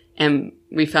 And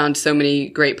we found so many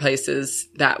great places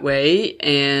that way.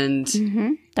 And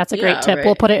that's a great tip. Right.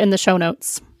 We'll put it in the show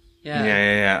notes.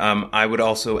 Yeah. I would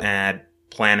also add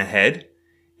plan ahead.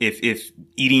 If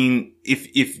eating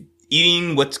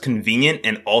what's convenient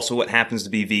and also what happens to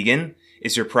be vegan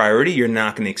is your priority, you're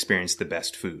not going to experience the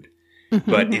best food.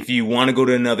 But if you want to go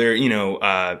to another,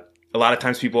 a lot of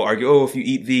times people argue, oh, if you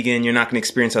eat vegan, you're not going to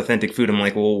experience authentic food. I'm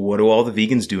like, well, what do all the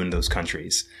vegans do in those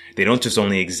countries? They don't just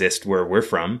only exist where we're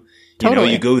from.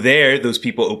 Totally. You go there, those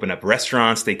people open up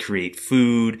restaurants, they create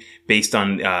food based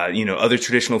on, other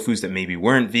traditional foods that maybe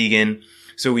weren't vegan.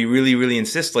 So we really, really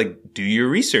insist, like, do your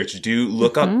research,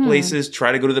 look up places,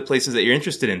 try to go to the places that you're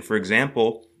interested in. For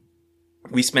example,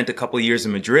 we spent a couple of years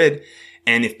in Madrid,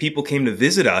 and if people came to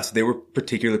visit us, there were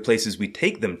particular places we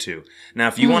take them to. Now,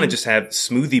 if you want to just have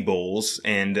smoothie bowls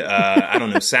and,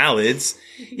 salads,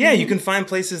 you can find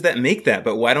places that make that.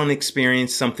 But why don't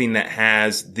experience something that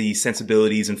has the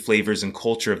sensibilities and flavors and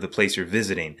culture of the place you're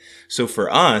visiting? So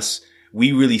for us,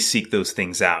 we really seek those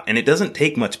things out. And it doesn't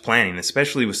take much planning,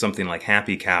 especially with something like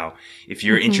Happy Cow. If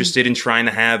you're interested in trying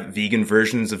to have vegan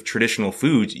versions of traditional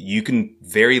foods, you can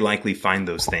very likely find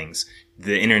those things.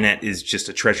 The internet is just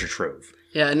a treasure trove.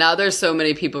 Yeah, now there's so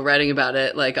many people writing about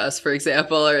it, like us, for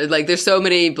example, or like there's so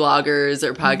many bloggers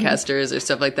or podcasters or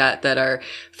stuff like that that are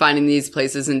finding these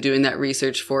places and doing that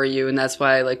research for you. And that's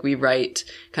why like we write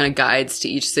kind of guides to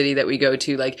each city that we go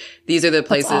to. Like these are the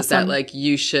places that like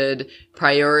you should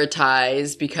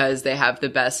prioritize because they have the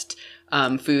best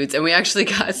foods. And we actually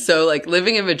got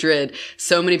living in Madrid,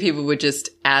 so many people would just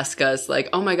ask us like,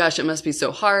 oh my gosh, it must be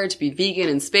so hard to be vegan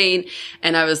in Spain.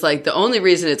 And I was like, the only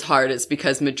reason it's hard is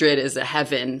because Madrid is a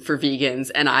heaven for vegans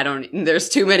and there's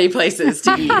too many places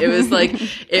to eat.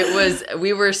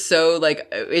 We were so like,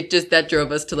 that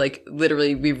drove us to like,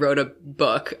 literally we wrote a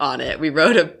book on it. We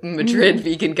wrote a Madrid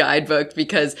vegan guidebook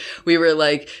because we were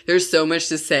like, there's so much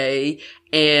to say.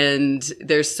 And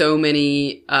there's so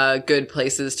many, good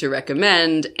places to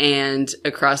recommend and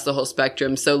across the whole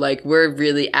spectrum. So like, we're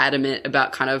really adamant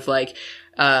about kind of like,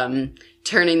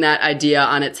 turning that idea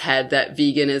on its head that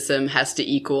veganism has to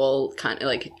equal kind of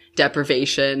like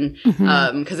deprivation.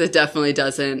 Cause it definitely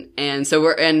doesn't. And so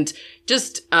like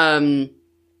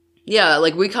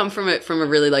we come from it from a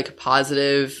really like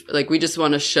positive, like we just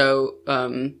want to show,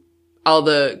 all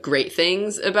the great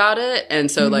things about it.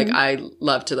 And so like I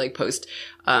love to like post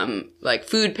like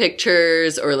food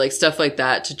pictures or like stuff like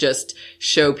that to just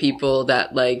show people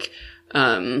that like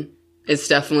it's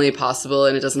definitely possible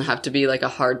and it doesn't have to be like a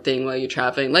hard thing while you're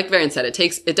traveling. Like Varian said,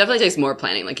 it definitely takes more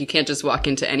planning. Like you can't just walk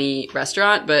into any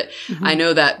restaurant, but I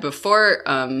know that before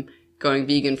going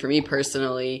vegan for me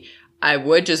personally, I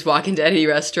would just walk into any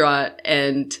restaurant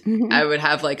and I would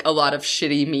have like a lot of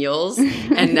shitty meals.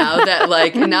 And now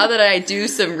that I do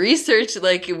some research,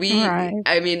 like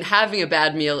having a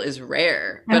bad meal is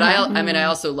rare, but I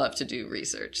also love to do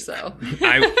research. So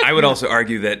I would also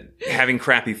argue that having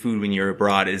crappy food when you're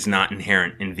abroad is not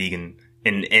inherent in vegan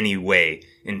in any way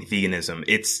in veganism.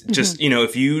 It's just,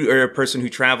 if you are a person who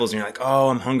travels and you're like, oh,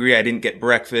 I'm hungry, I didn't get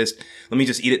breakfast, let me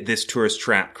just eat at this tourist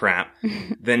trap crap,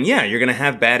 then you're going to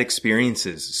have bad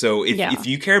experiences. So if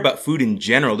you care about food in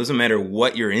general, it doesn't matter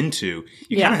what you're into,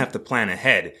 you kind of have to plan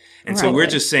ahead. And so we're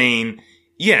just saying,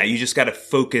 you just got to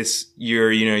focus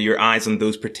your eyes on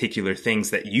those particular things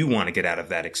that you want to get out of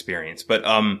that experience. But,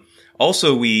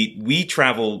 Also, we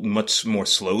travel much more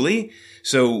slowly.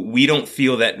 So we don't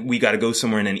feel that we got to go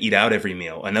somewhere and then eat out every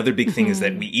meal. Another big thing is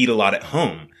that we eat a lot at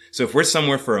home. So if we're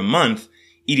somewhere for a month,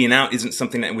 eating out isn't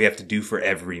something that we have to do for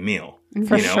every meal.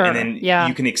 For sure. And then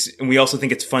you can, and we also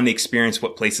think it's fun to experience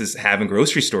what places have in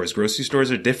grocery stores. Grocery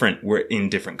stores are different. We're in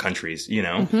different countries,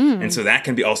 and so that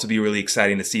can also be really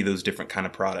exciting to see those different kind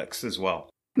of products as well.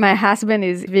 My husband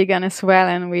is vegan as well,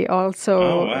 and we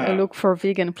also look for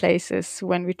vegan places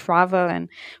when we travel, and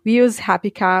we use Happy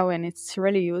Cow, and it's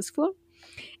really useful.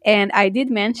 And I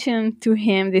did mention to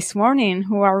him this morning,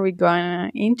 who are we going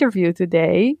to interview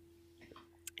today?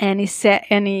 And he said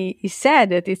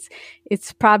that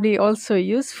it's probably also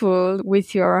useful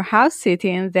with your house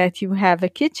sitting that you have a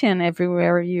kitchen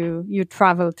everywhere you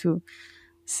travel to.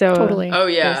 So totally. Oh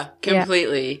yeah,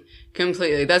 completely.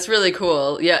 That's really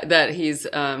cool. Yeah, that he's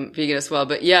vegan as well.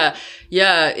 But yeah,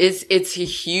 it's a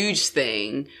huge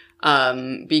thing.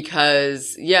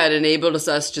 Because it enabled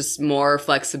us just more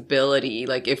flexibility.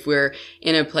 Like if we're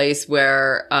in a place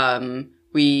where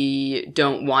we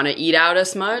don't want to eat out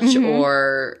as much,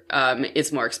 or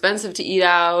it's more expensive to eat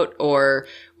out, or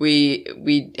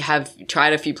we have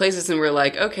tried a few places and we're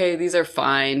like, okay, these are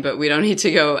fine, but we don't need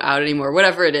to go out anymore.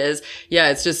 Whatever it is. Yeah,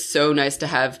 it's just so nice to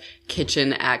have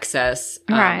kitchen access.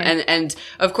 Right. And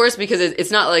of course, because it's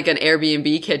not like an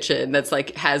Airbnb kitchen that's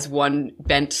like has one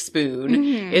bent spoon.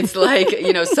 It's like,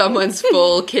 someone's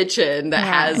full kitchen that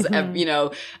has,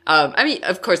 I mean,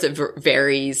 of course it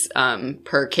varies,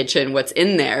 per kitchen what's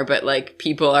in there, but like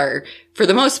people are, for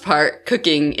the most part,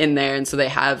 cooking in there. And so they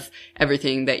have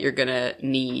everything that you're going to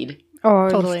need. Oh,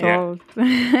 totally. Yeah.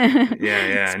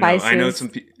 Spices. I know some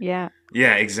people.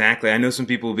 Yeah, exactly. I know some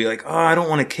people will be like, oh, I don't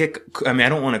want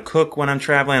to cook when I'm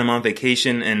traveling. I'm on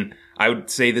vacation. And I would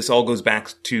say this all goes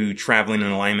back to traveling in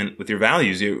alignment with your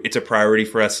values. It's a priority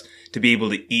for us to be able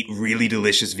to eat really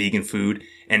delicious vegan food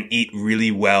and eat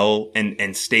really well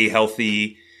and stay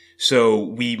healthy. So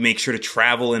we make sure to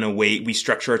travel in a way, we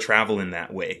structure our travel in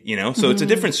that way, So it's a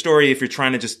different story if you're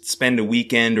trying to just spend a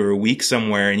weekend or a week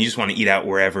somewhere and you just want to eat out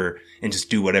wherever and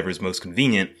just do whatever is most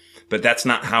convenient. But that's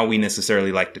not how we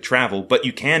necessarily like to travel. But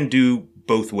you can do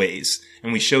both ways.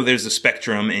 And we show there's a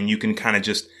spectrum and you can kind of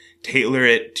just tailor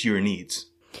it to your needs.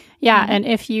 Yeah. And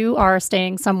if you are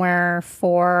staying somewhere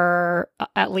for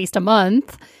at least a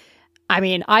month, I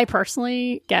mean, I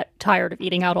personally get tired of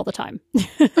eating out all the time.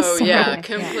 Oh, yeah,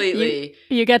 completely.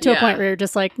 You get to a point where you're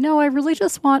just like, no, I really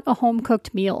just want a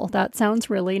home-cooked meal. That sounds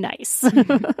really nice.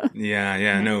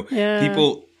 No.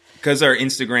 People, because our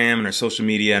Instagram and our social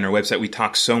media and our website, we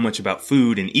talk so much about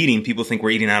food and eating, people think we're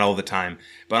eating out all the time.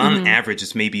 But on average,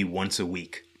 it's maybe once a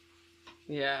week.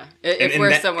 Yeah. If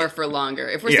we're somewhere for longer.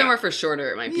 If we're somewhere for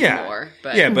shorter, it might be more.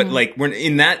 But. Yeah, but like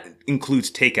that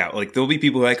includes takeout. Like there'll be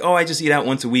people who are like, oh, I just eat out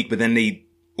once a week, but then they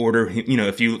order,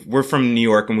 we're from New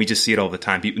York and we just see it all the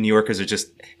time. New Yorkers are just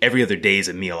every other day is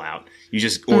a meal out. You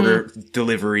just order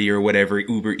delivery or whatever,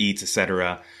 Uber Eats,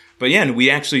 etc. But yeah, we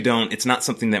actually it's not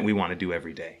something that we want to do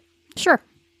every day. Sure.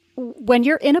 When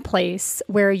you're in a place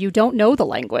where you don't know the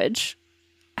language,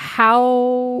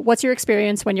 what's your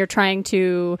experience when you're trying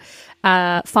to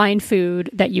find food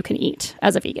that you can eat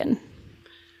as a vegan?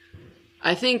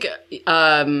 I think,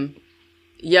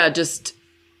 just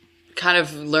kind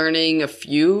of learning a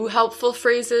few helpful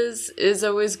phrases is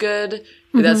always good.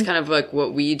 That's kind of like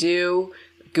what we do.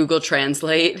 Google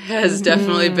Translate has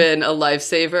definitely been a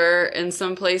lifesaver in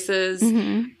some places.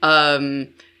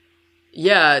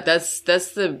 Yeah, that's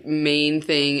the main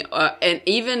thing. And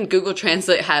even Google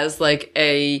Translate has like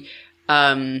a,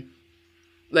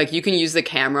 like you can use the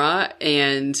camera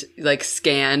and like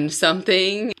scan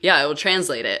something. Yeah, it will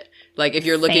translate it. Like if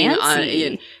you're looking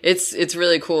on, it's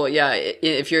really cool. Yeah.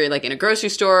 If you're like in a grocery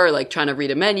store or like trying to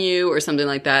read a menu or something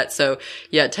like that. So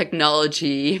yeah,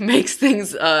 technology makes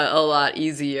things a lot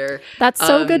easier. That's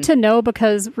so good to know,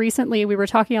 because recently we were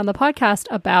talking on the podcast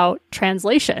about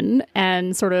translation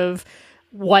and sort of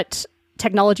what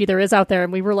technology there is out there.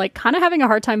 And we were like kind of having a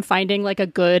hard time finding like a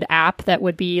good app that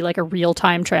would be like a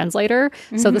real-time translator.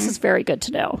 So this is very good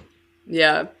to know.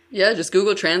 Yeah. Yeah, just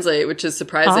Google Translate, which is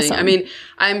surprising. Awesome. I mean,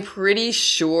 I'm pretty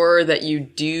sure that you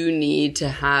do need to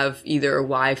have either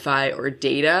Wi-Fi or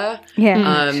data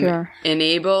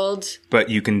enabled. But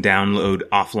you can download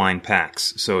offline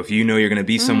packs. So if you know you're going to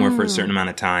be somewhere for a certain amount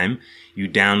of time, you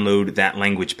download that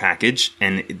language package,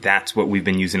 and that's what we've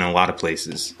been using in a lot of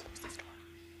places.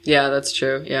 Yeah, that's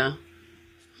true. Yeah.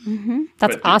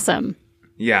 That's awesome.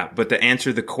 Yeah, but to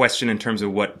answer the question in terms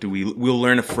of we'll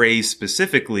learn a phrase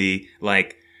specifically,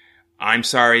 like, I'm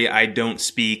sorry, I don't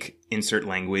speak insert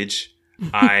language.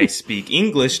 I speak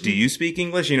English. Do you speak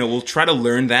English? We'll try to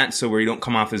learn that so we don't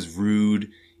come off as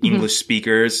rude, English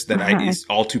speakers that is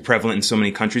all too prevalent in so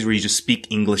many countries where you just speak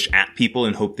English at people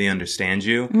and hope they understand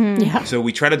you. Yeah. So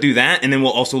we try to do that. And then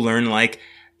we'll also learn, like,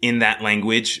 in that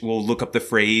language, we'll look up the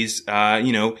phrase,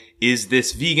 is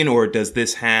this vegan or does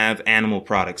this have animal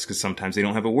products? Because sometimes they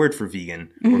don't have a word for vegan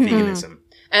or veganism.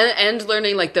 And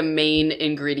learning, like, the main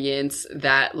ingredients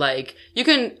that, like, you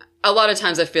can, a lot of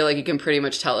times I feel like you can pretty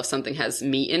much tell if something has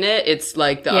meat in it. It's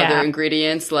like the other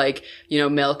ingredients, like,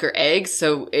 milk or eggs.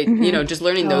 So just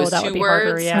learning those two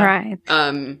words. Right.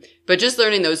 But just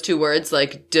learning those two words,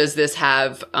 like, does this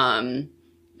have,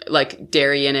 like,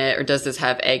 dairy in it, or does this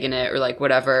have egg in it, or like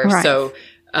whatever. Right. So,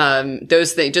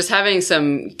 those things, just having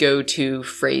some go-to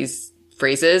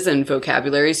phrases and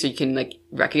vocabulary so you can, like,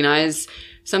 recognize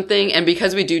something. And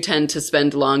because we do tend to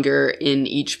spend longer in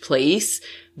each place,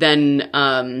 then,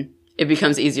 it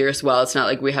becomes easier as well. It's not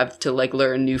like we have to, like,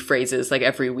 learn new phrases, like,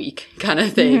 every week kind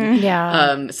of thing.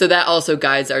 Yeah. So that also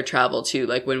guides our travel too.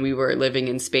 Like, when we were living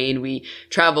in Spain, we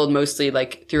traveled mostly,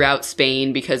 like, throughout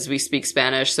Spain because we speak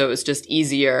Spanish. So it was just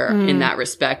easier in that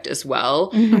respect as well.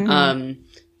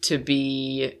 To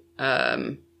be,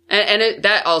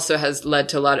 that also has led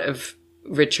to a lot of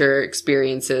richer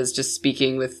experiences, just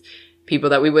speaking with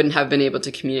people that we wouldn't have been able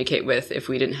to communicate with if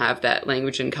we didn't have that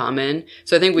language in common.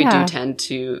 So I think we do tend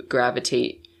to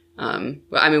gravitate.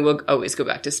 We'll always go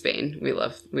back to Spain. We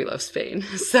love Spain.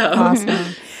 So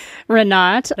Awesome.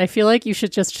 Renat, I feel like you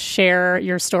should just share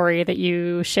your story that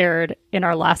you shared in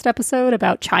our last episode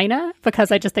about China,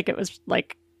 because I just think it was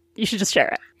like, you should just share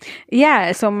it.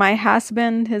 Yeah. So my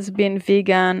husband has been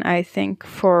vegan, I think,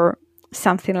 for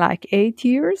something like 8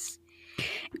 years.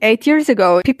 8 years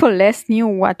ago, people less knew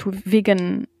what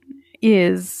vegan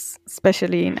is,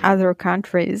 especially in other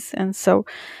countries. And so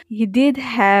he did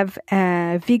have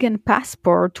a vegan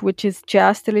passport, which is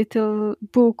just a little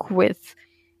book with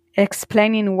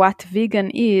explaining what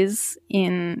vegan is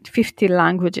in 50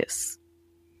 languages.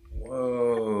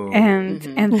 Whoa. And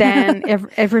then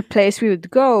every place we would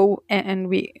go, and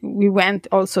we went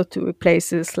also to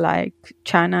places like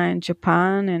China and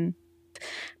Japan and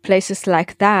places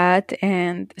like that.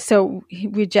 And so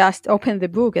we just opened the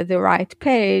book at the right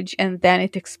page, and then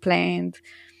it explained,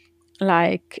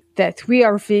 like, that we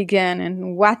are vegan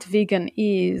and what vegan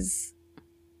is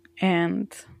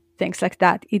and things like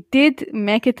that. It did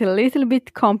make it a little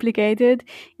bit complicated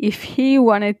if he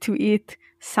wanted to eat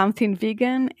something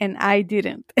vegan and I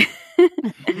didn't.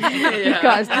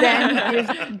 Because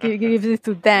then he gives it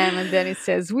to them, and then it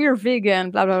says, we're vegan,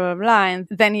 blah, blah, blah, blah. And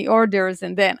then he orders,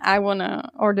 and then I want to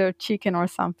order chicken or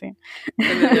something.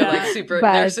 And then they're like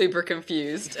they're super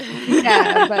confused.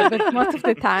 Yeah, but most of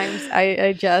the times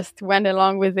I just went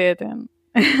along with it, and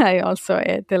I also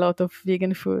ate a lot of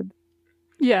vegan food.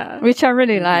 Yeah. Which I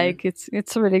really like.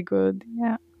 It's really good.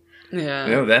 Yeah. Yeah.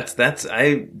 No, that's,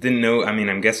 I didn't know. I mean,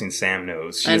 I'm guessing Sam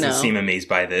knows. She doesn't seem amazed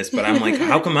by this, but I'm like,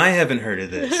 how come I haven't heard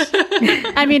of this?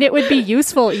 I mean, it would be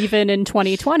useful even in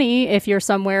 2020 if you're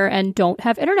somewhere and don't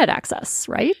have internet access,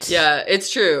 right? Yeah, it's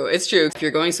true. It's true. If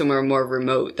you're going somewhere more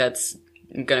remote, that's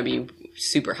going to be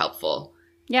super helpful.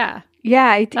 Yeah.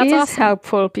 Yeah, it That's is awesome.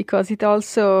 helpful because it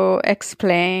also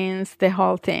explains the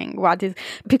whole thing.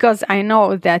 Because I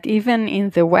know that even in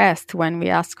the West, when we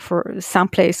ask for some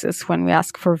places, when we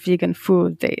ask for vegan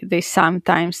food, they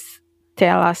sometimes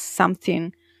tell us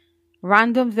something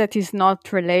random that is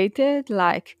not related,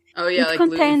 like, Oh yeah, it like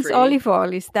contains gluten-free. olive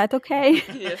oil. Is that okay?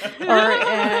 Yeah. Or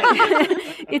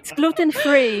it's gluten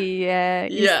free. Yeah,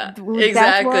 that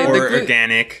exactly. work? Or The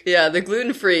organic. Yeah, the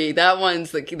gluten-free, that's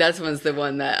the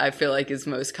one that I feel like is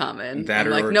most common. That I'm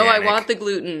or like, no, I organic. want the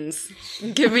glutens.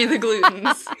 Give me the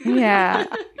glutens. Yeah.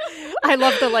 I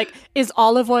love the, like, is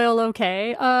olive oil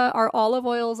okay? Are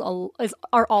olives alive?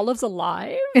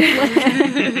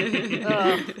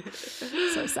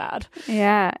 So sad.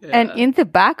 Yeah. And in the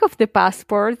back of the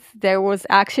passport, there was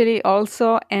actually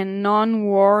also a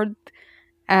non-word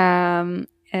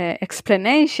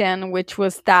explanation, which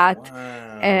was that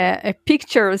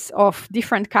pictures of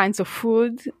different kinds of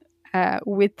food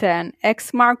with an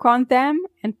X mark on them,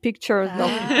 and pictures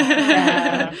of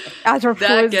other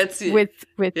foods gets you. with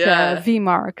V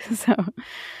mark. So,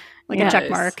 Like yeah. a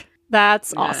check mark.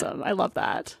 That's awesome. I love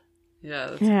that.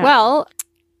 Yeah. Yeah. Well,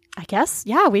 I guess,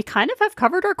 yeah, we kind of have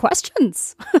covered our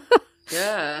questions.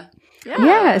 Yeah.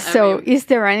 Yeah. So, mean- is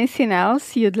there anything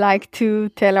else you'd like to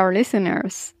tell our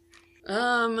listeners?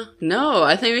 No,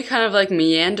 I think we kind of like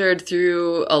meandered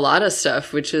through a lot of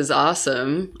stuff, which is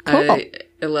awesome. Cool.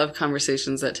 I love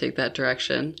conversations that take that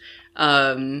direction.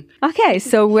 Okay.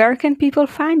 So, where can people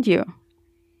find you?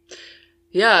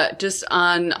 Yeah, just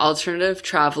on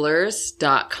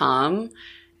alternativetravelers.com.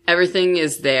 Everything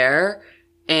is there.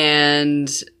 And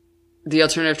The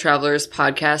Alternative Travelers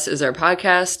podcast is our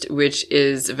podcast, which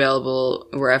is available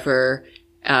wherever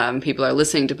people are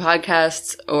listening to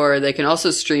podcasts, or they can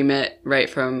also stream it right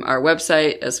from our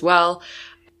website as well.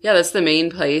 Yeah, that's the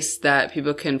main place that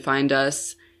people can find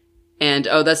us. And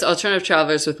that's Alternative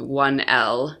Travelers with one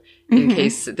L. In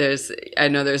case I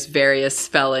know there's various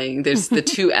spelling. There's the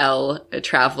 2L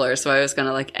Traveler, so I was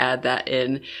gonna add that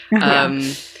in.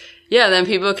 Then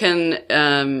people can,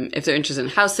 if they're interested in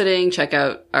house sitting, check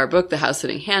out our book, The House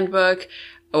Sitting Handbook,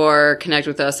 or connect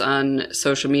with us on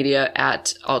social media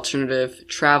at Alternative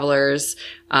Travelers.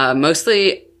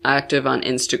 Mostly active on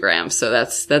Instagram, so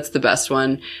that's the best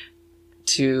one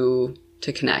to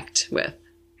connect with.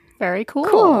 Very cool.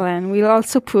 Cool, and we'll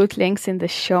also put links in the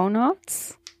show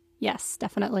notes. Yes,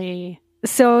 definitely.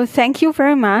 So thank you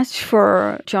very much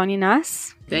for joining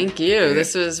us. Thank you.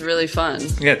 This was really fun.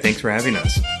 Yeah, thanks for having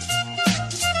us.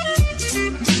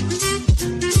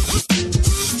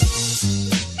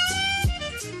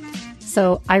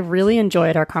 So I really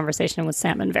enjoyed our conversation with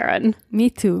Sam and Veron.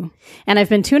 Me too. And I've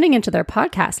been tuning into their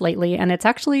podcast lately, and it's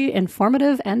actually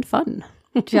informative and fun.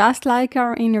 Just like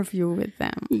our interview with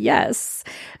them. Yes.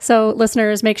 So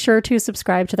listeners, make sure to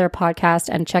subscribe to their podcast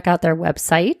and check out their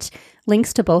website.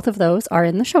 Links to both of those are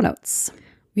in the show notes.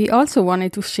 We also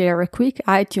wanted to share a quick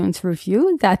iTunes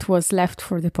review that was left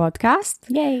for the podcast.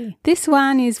 Yay. This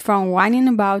one is from Whining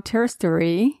About Her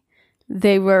Story.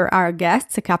 They were our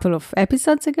guests a couple of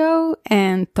episodes ago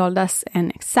and told us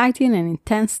an exciting and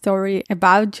intense story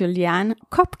about Julianne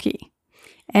Kopke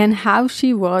and how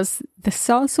she was the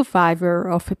sole survivor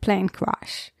of a plane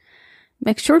crash.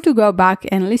 Make sure to go back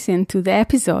and listen to the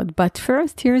episode, but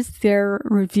first here's their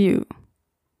review.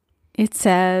 It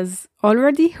says,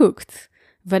 already hooked.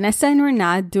 Vanessa and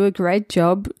Renat do a great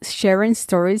job sharing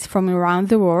stories from around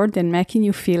the world and making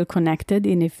you feel connected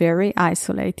in a very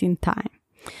isolating time.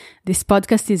 This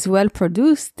podcast is well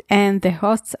produced and the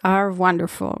hosts are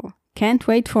wonderful. Can't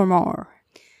wait for more.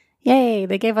 Yay,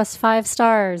 they gave us 5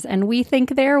 stars and we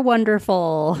think they're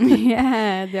wonderful.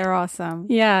 Yeah, they're awesome.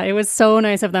 Yeah, it was so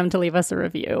nice of them to leave us a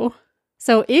review.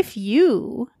 So if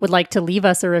you would like to leave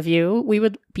us a review, we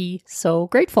would be so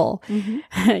grateful.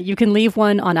 You can leave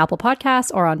one on Apple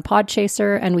Podcasts or on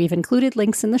Podchaser, and we've included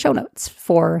links in the show notes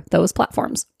for those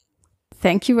platforms.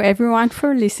 Thank you everyone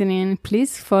for listening.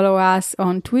 Please follow us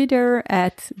on Twitter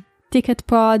at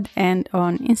TicketPod and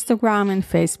on Instagram and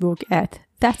Facebook at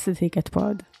That's the Ticket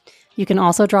Pod. You can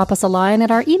also drop us a line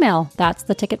at our email,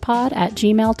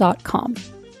 that'stheticketpod@gmail.com.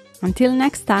 Until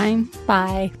next time.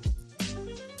 Bye.